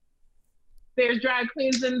 there's drag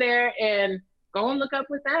queens in there, and go and look up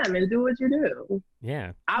with them and do what you do.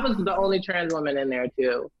 Yeah. I was the only trans woman in there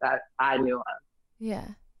too that I knew of. Yeah.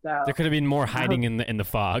 So There could have been more hiding in the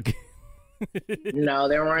fog. no,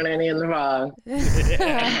 there weren't any in the fog.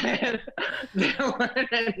 There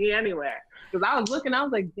weren't any anywhere. Because I was looking, I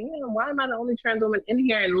was like, damn, why am I the only trans woman in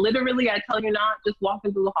here? And literally, I tell you not, just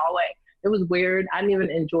walking through the hallway. It was weird. I didn't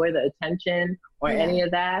even enjoy the attention or any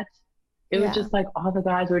of that. It was just like all the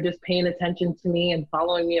guys were just paying attention to me and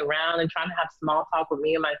following me around and trying to have small talk with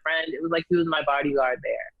me and my friend. It was like he was my bodyguard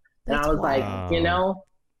there. And I was like, you know,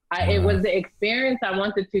 it was the experience I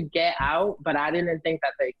wanted to get out, but I didn't think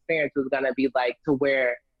that the experience was going to be like to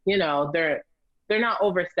where, you know, they're not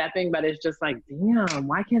overstepping, but it's just like, damn,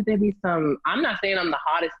 why can't there be some, I'm not saying I'm the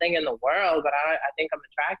hottest thing in the world, but I think I'm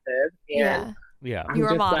attractive. And Yeah. You're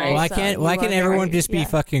a model. Why can't everyone just be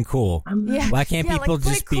fucking cool? Why can't people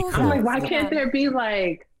just be cool? I'm like, why can't there be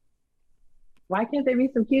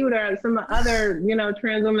some cute or some other, you know,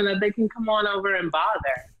 trans women that they can come on over and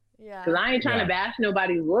bother? Yeah. Because I ain't trying to bash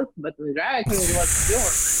nobody's looks, but the drag queen is what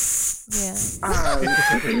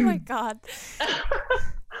Yeah. doing. Oh my god.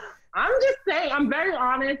 I'm just saying, I'm very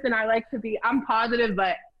honest, and I like to be. I'm positive,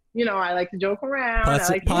 but you know, I like to joke around.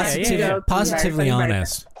 Positively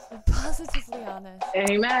honest. Positively honest.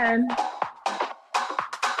 Amen.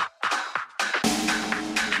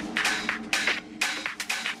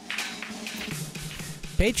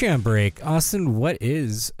 Patreon break. Austin, what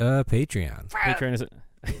is Patreon? Patreon is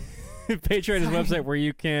Patreon is a website where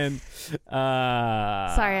you can Sorry,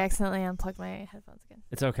 I accidentally unplugged my headphones again.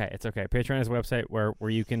 It's okay. It's okay. Patreon is a website where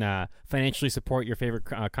you can financially support your favorite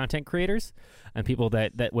content creators and people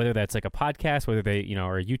that whether that's like a podcast, whether they, you know,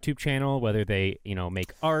 are a YouTube channel, whether they, you know,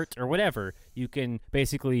 make art or whatever. You can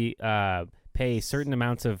basically pay certain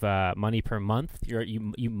amounts of money per month.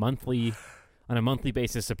 You monthly, on a monthly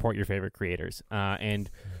basis, support your favorite creators. And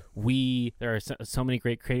there are so many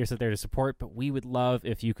great creators out there to support, but we would love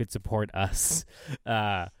if you could support us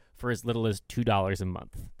for as little as $2 a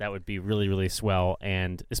month. That would be really, really swell.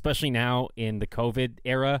 And especially now in the COVID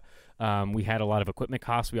era, we had a lot of equipment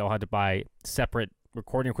costs. We all had to buy separate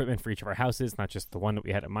recording equipment for each of our houses, not just the one that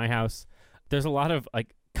we had at my house. There's a lot of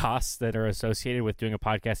like costs that are associated with doing a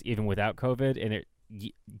podcast even without COVID, and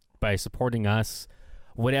by supporting us,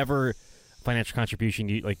 whatever financial contribution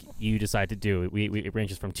you decide to do, it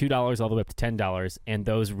ranges from $2 all the way up to $10, and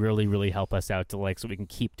those really, really help us out so we can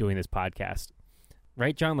keep doing this podcast.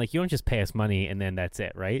 Right, John? Like, you don't just pay us money and then that's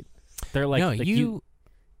it, right? They're like, No, we're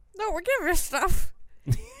giving you stuff.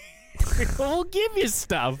 We'll give you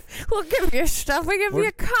stuff. We'll give you stuff. We give you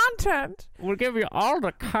content. We'll give you all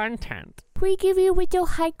the content. We give you little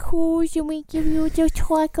haikus, and we give you the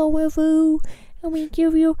taco review, and we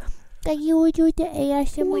give you the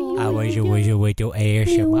ASMR. I wish you ASMR. We do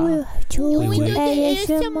ASMR.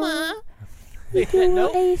 We do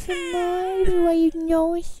ASMR. Everywhere you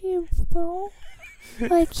know it's simple.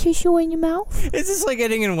 Like kiss you in your mouth. It's just like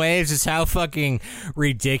getting in waves. It's how fucking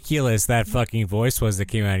ridiculous that fucking voice was that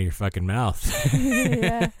came out of your fucking mouth.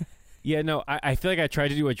 Yeah. Yeah, no, I feel like I tried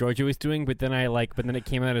to do what Georgia was doing, but then it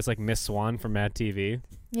came out as like Miss Swan from Mad TV.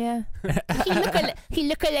 Yeah. he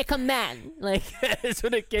look like a man. Like that's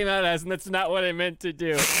what it came out as, and that's not what I meant to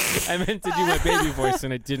do. I meant to do my baby voice,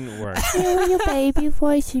 and it didn't work. Your baby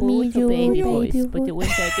voice, you mean your baby voice. But it was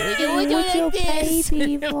like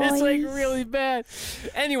it was like really bad.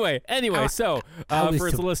 Anyway, so for as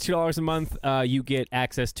little as $2 a month, you get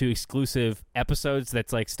access to exclusive episodes.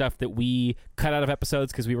 That's like stuff that we cut out of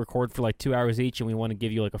episodes because we record for like 2 hours each, and we want to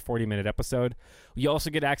give you like a 40-minute episode. You also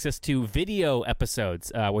get access to video episodes,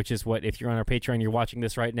 which is what, if you're on our Patreon, you're watching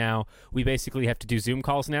this right now, we basically have to do Zoom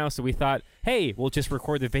calls now. So we thought, hey, we'll just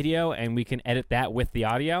record the video and we can edit that with the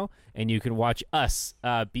audio, and you can watch us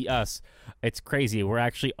be us. It's crazy. We're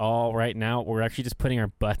actually we're actually just putting our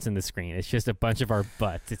butts in the screen. It's just a bunch of our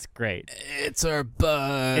butts. It's great. It's our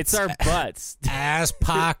butts. It's our butts.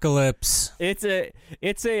 Ass-pocalypse.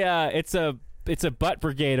 It's a butt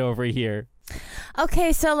brigade over here.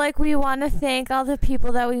 Okay, so like we want to thank all the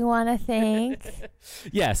people that we want to thank.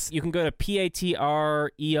 Yes, you can go to patreon.com.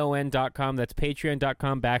 That's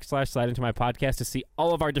patreon.com/slide into my podcast to see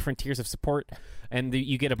all of our different tiers of support, and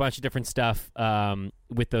you get a bunch of different stuff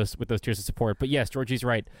with those tiers of support. But yes, Georgie's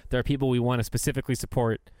right. There are people we want to specifically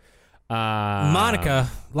support. Monica.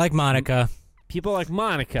 People like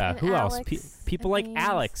Monica. And Who Alex else? People like Ames.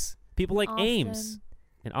 Alex. People like Austin. Ames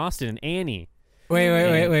and Austin and Annie.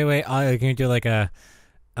 Wait. Can you do like a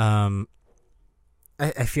I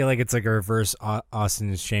feel like it's like a reverse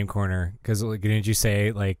Austin's shame corner, because like, didn't you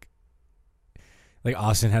say like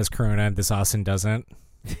Austin has corona and this Austin doesn't?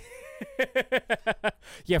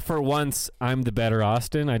 Yeah, for once I'm the better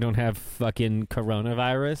Austin. I don't have fucking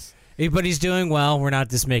coronavirus. But he's doing well. We're not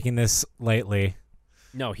just making this lightly.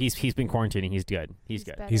 No, he's been quarantining. He's good. He's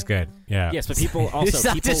good. He's good. Now. Yeah. Yes, but people also It's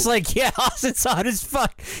not just like, yeah, Austin's hot as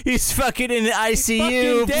fuck. He's fucking in the ICU.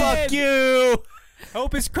 fucking Fuck dead. you.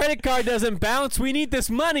 hope his credit card doesn't bounce. We need this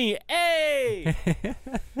money. Hey.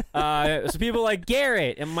 So people like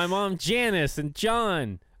Garrett and my mom Janice and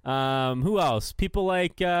John. Who else? People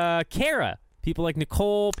like Kara. People like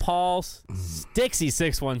Nicole, Paul,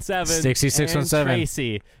 Stixie617, Stixie617. and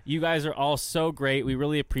Tracy. You guys are all so great. We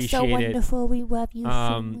really appreciate So it. wonderful. We love you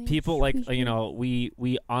so much. People like,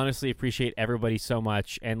 we honestly appreciate everybody so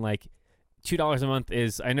much. And like $2 a month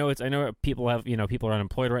is, I know people have, people are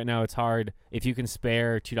unemployed right now. It's hard. If you can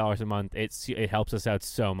spare $2 a month, it helps us out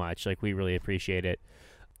so much. Like, we really appreciate it.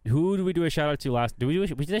 Who did we do a shout out to last? We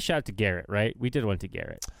did a shout out to Garrett, right? We did one to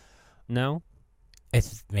Garrett. No? I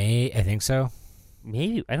think so.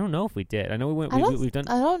 Maybe. I don't know if we did. I know we've done.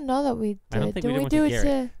 I don't know that we did. I don't think we did one do to it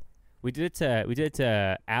Garrett. to? We did it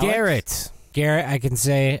to Alex. Garrett, I can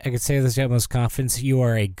say this with utmost confidence. You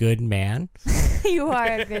are a good man. You are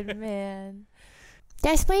a good man.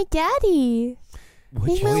 That's my daddy.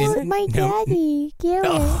 Which He's my daddy, Garrett.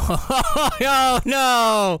 Oh,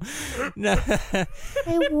 no.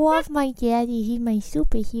 I love my daddy. He's my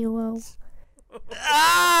superhero.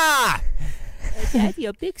 Ah! Daddy,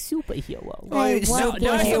 a big superhero. I love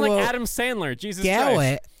No, I sound like superhero. Adam Sandler. Jesus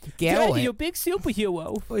Christ. Daddy, a big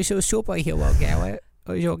superhero. Who's your superhero, Garrett?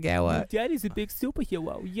 Who's your Garrett? Daddy's a big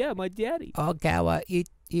superhero. Yeah, my daddy. Oh, Garrett,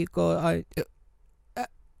 you go.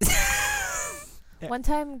 One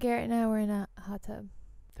time, Garrett and I were in a hot tub.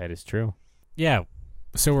 That is true. Yeah.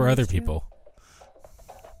 So were That's other true. people.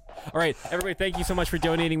 All right, everybody, thank you so much for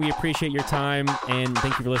donating. We appreciate your time, and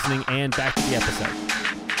thank you for listening. And back to the episode.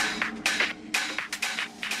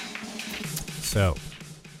 So,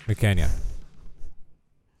 McKenya.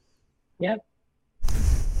 Yep.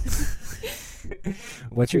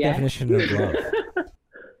 What's your Yeah. definition of love?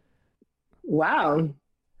 Wow.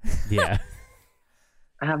 Yeah.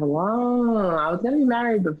 I was going to be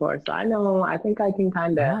married before, so I think I can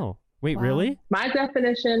kind of. Oh, wait, Wow. really? My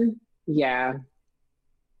definition, yeah.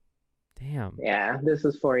 Damn. Yeah. This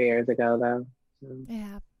was 4 years ago, though. So.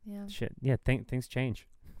 Yeah. Shit. Yeah, things change.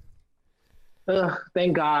 Ugh,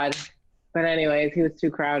 thank God. But anyways, he was too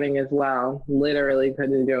crowding as well. Literally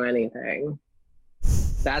couldn't do anything.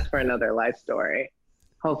 That's for another life story.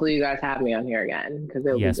 Hopefully you guys have me on here again, because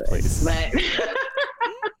it'll Yes, be good. please.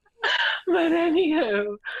 But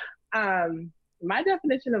anywho, my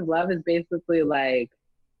definition of love is basically like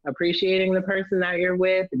appreciating the person that you're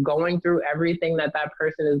with, going through everything that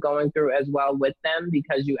person is going through as well with them,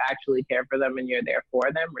 because you actually care for them and you're there for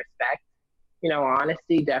them. Respect,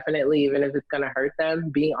 honesty, definitely, even if it's going to hurt them,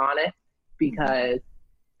 be honest, because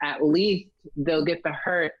at least they'll get the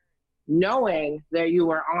hurt knowing that you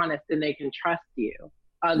were honest and they can trust you.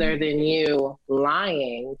 other than you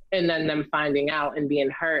lying and then them finding out and being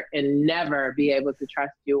hurt and never be able to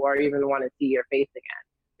trust you or even want to see your face again.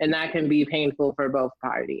 And that can be painful for both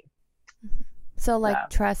parties. So like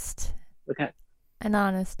trust and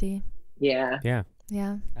honesty. Yeah.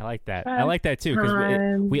 I like that. I like that too,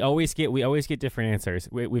 because we always get different answers.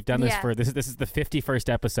 We've done this for this is the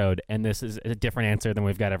 51st episode, and this is a different answer than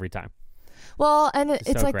we've got every time. Well, and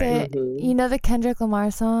it's so like the Kendrick Lamar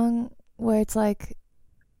song where it's like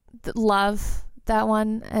love, that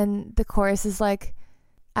one, and the chorus is like,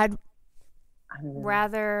 I'd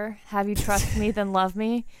rather have you trust me than love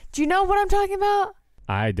me. Do you know what I'm talking about?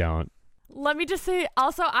 I don't. Let me just say,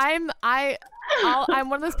 also, I'm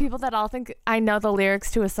one of those people that I'll think I know the lyrics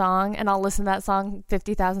to a song, and I'll listen to that song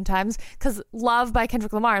 50,000 times, because Love by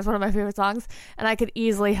Kendrick Lamar is one of my favorite songs, and I could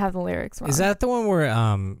easily have the lyrics wrong. Is that the one where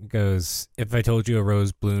goes, if I told you a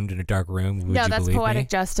rose bloomed in a dark room, would you believe me? No, that's Poetic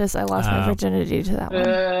Justice. I lost my virginity to that one.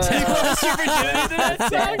 You lost your virginity to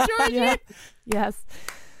that song, Georgie? Yeah. Yes.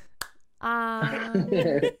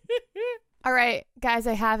 All right, guys,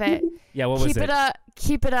 I have it. Yeah, what was it?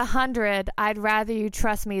 Keep it 100. I'd rather you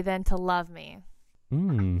trust me than to love me.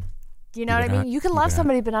 Mm. You know what I mean? You can love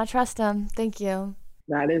somebody but not trust them. Thank you.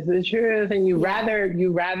 That is the truth. And you rather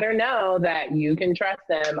know that you can trust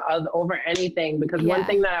them over anything. Because one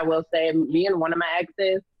thing that I will say, me and one of my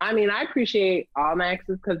exes, I mean, I appreciate all my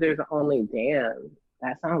exes because there's only,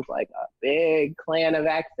 that sounds like a big clan of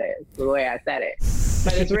exes, the way I said it.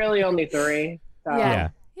 But it's really only 3. So. Yeah.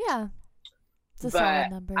 But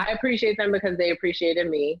I appreciate them because they appreciated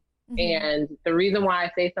me. Mm-hmm. And the reason why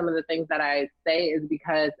I say some of the things that I say is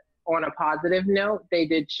because on a positive note, they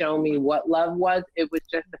did show me what love was. It was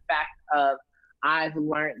just the fact of I've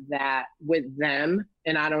learned that with them,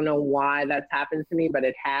 and I don't know why that's happened to me, but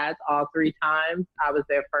it has all 3 times. I was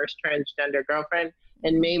their first transgender girlfriend.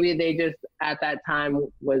 And maybe they just at that time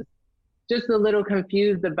was just a little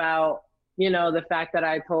confused about, you know, the fact that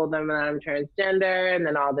I told them that I'm transgender and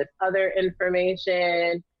then all this other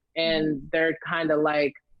information, and they're kind of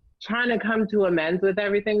like trying to come to amends with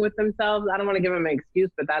everything with themselves. I don't want to give them an excuse,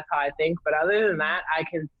 but that's how I think. But other than that, I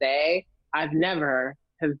can say I've never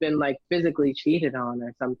have been like physically cheated on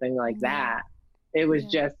or something like that. It was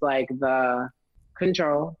just like the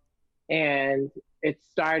control, and it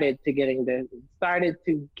started to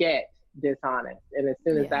get dishonest. And as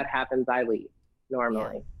soon as that happens, I leave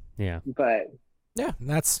normally. Yeah. But yeah,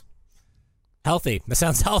 that's healthy. That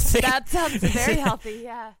sounds healthy. That sounds very healthy.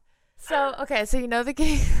 Yeah. So, okay. So, you know the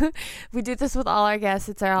game, we do this with all our guests.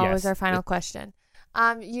 It's always our final question.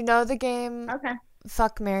 You know the game. Okay.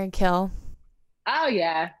 Fuck, marry, kill. Oh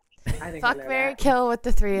yeah. I think Fuck, marry, kill with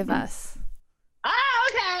the 3 of us. Oh,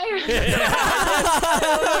 okay.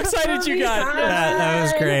 How excited you got. That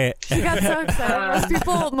was great. She got so excited.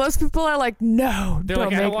 Most people are like, no, they're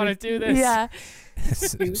like, I don't want to do this. Yeah.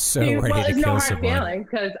 So ready to kill someone. Feeling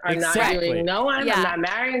because I'm not doing no one. I'm not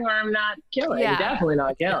marrying, or I'm not killing. Definitely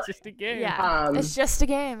not killing. It's just a game. Yeah, it's just a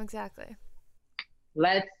game. Exactly.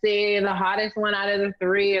 Let's see. The hottest one out of the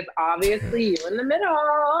 3 is obviously you in the middle.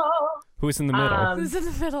 Who's in the middle? Who's in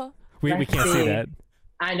the middle? We can't see that.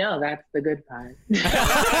 I know, that's the good part.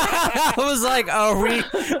 I was like, are we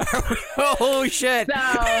oh shit.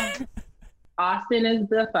 So Austin is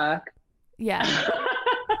the fuck. Yeah.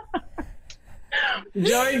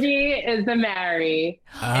 Georgie is the marry.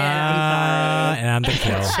 And I'm the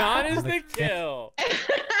kill. Sean is the kill.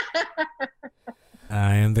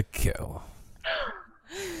 I am the kill.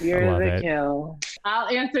 You're the kill. I'll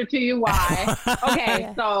answer to you why.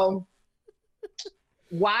 Okay, so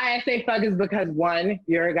why I say fuck is because 1,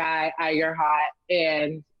 you're a guy, you're hot,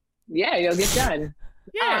 and you'll get done.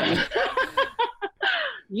 Yeah.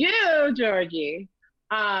 You, Georgie,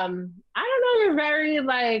 I don't know, you're very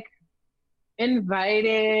like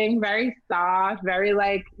inviting, very soft, very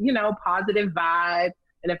like, you know, positive vibes.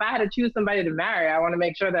 And if I had to choose somebody to marry, I want to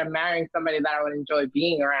make sure that I'm marrying somebody that I would enjoy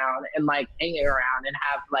being around and like hanging around and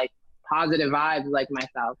have like positive vibes like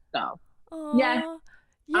myself. So yes.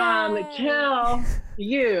 Kill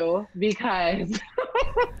you because the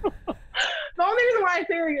only reason why I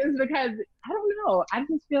say it is because I don't know. I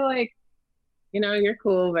just feel like, you know, you're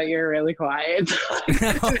cool, but you're really quiet.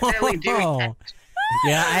 Really doing that.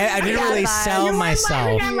 Yeah, I didn't really sell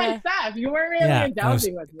myself. You weren't laughing at my stuff. You weren't really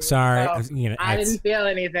indulging with me. Sorry. So I didn't feel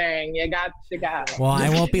anything. You got to go. Well, I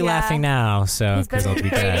won't be laughing now, so because I'll be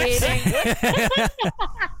dead.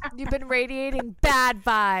 You've been radiating bad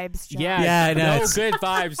vibes, John. Yeah, no good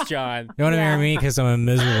vibes, John. You want to marry me because I'm a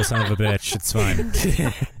miserable son of a bitch. It's fine.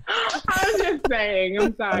 I was just saying.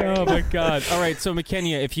 I'm sorry. Oh my god. All right, so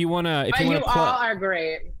McKenya, if you wanna, you all are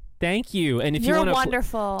great. Thank you. And if You're you want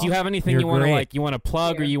wonderful. Do you have anything You're you want to great. you want to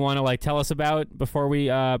plug or you want to tell us about before we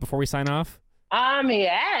sign off?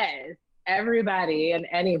 Yes. Everybody and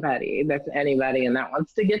anybody and that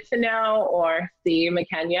wants to get to know or see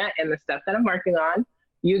McKenya and the stuff that I'm working on,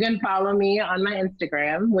 you can follow me on my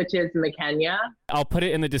Instagram, which is McKenya. I'll put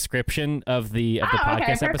it in the description of the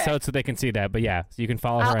podcast episode so they can see that. But yeah, so you can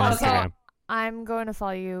follow her on Instagram. I'm going to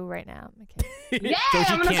follow you right now, McKenya. Yeah,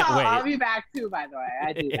 I'm going to follow. I'll be back too, by the way.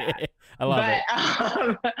 I do that. I love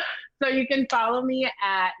it. So you can follow me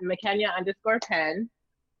at McKenya_Penn,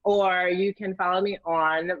 or you can follow me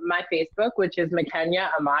on my Facebook, which is McKenya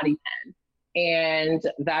Amadi Penn. And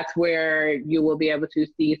that's where you will be able to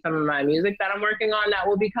see some of my music that I'm working on that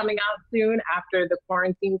will be coming out soon after the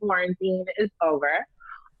quarantine is over.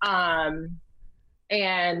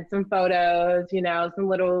 And some photos, some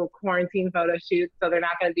little quarantine photo shoots. So they're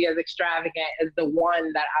not going to be as extravagant as the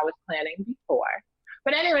one that I was planning before.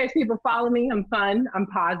 But anyways, people follow me. I'm fun. I'm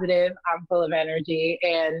positive. I'm full of energy.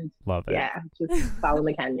 And love it. Yeah, just follow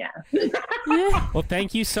McKenya. Well,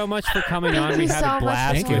 thank you so much for coming on. We had a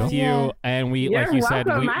blast with you. Yeah. And we, You're like you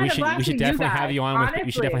welcome. said, we should definitely have you on. Honestly.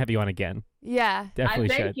 We should definitely have you on again. Yeah. Definitely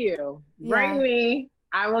should. Thank you. Bring me.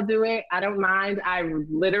 I will do it. I don't mind. I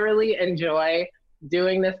literally enjoy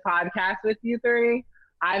doing this podcast with you three.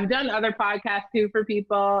 I've done other podcasts too for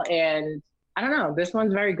people, and I don't know, this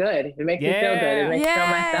one's very good. It makes me feel good. It makes me feel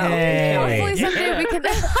myself. Hopefully someday we can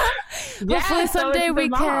hopefully someday we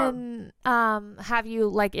can have you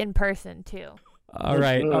like in person too. All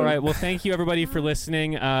right. Well, thank you everybody for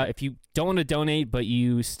listening. If you don't want to donate but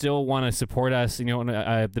you still want to support us,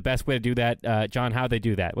 the best way to do that, John, how they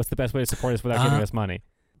do that? What's the best way to support us without giving us money?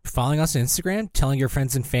 Following us on Instagram, telling your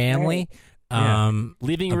friends and family.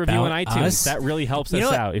 Leaving a review on iTunes. That really helps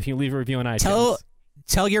us out. If you leave a review on iTunes.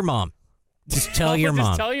 Tell your mom. Just tell your mom.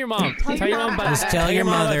 Just tell your mom. Tell your mom. Just tell your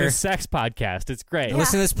mother. The sex podcast. It's great.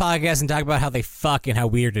 Listen to this podcast and talk about how they fuck and how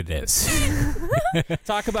weird it is.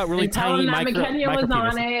 Talk about really and tiny tell them that McKenya was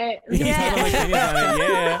on it.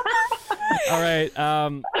 Yeah. All right.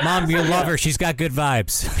 Mom, you'll love her. She's got good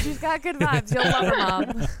vibes. She's got good vibes. You'll love her,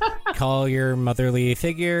 Mom. Call your motherly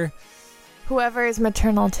figure. Whoever is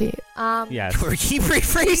maternal to you. Yes. We keep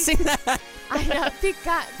rephrasing that. I know.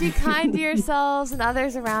 Be kind to yourselves and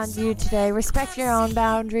others around you today. Respect your own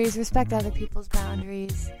boundaries. Respect other people's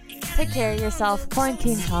boundaries. Take care of yourself.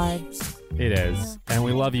 Quarantine's hard. It is. And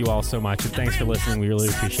we love you all so much. And thanks for listening. We really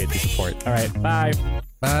appreciate the support. All right. Bye.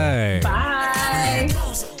 Bye.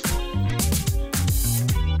 Bye.